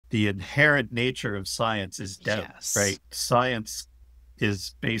the inherent nature of science is doubt, Yes. right? Science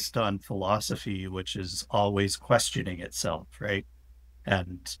is based on philosophy, which is always questioning itself, right?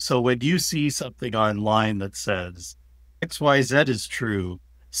 And so when you see something online that says XYZ is true,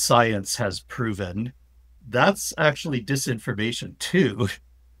 science has proven, that's actually disinformation too,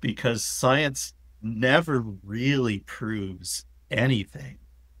 because science never really proves anything.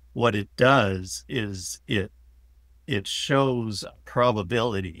 What it does is it shows a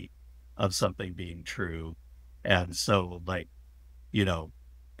probability of something being true. And so like, you know,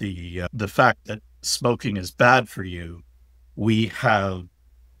 the fact that smoking is bad for you, we have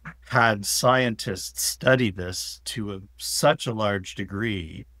had scientists study this to such a large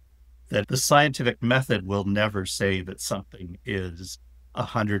degree that the scientific method will never say that something is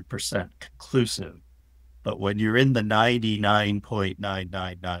 100% conclusive. But when you're in the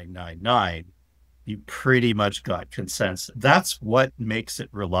 99.99999, you pretty much got consensus. That's what makes it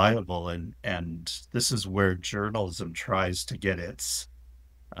reliable. And this is where journalism tries to get its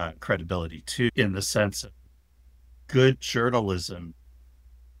credibility too, in the sense of good journalism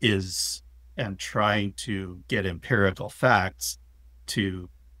is and trying to get empirical facts to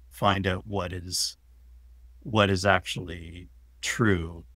find out what is actually true.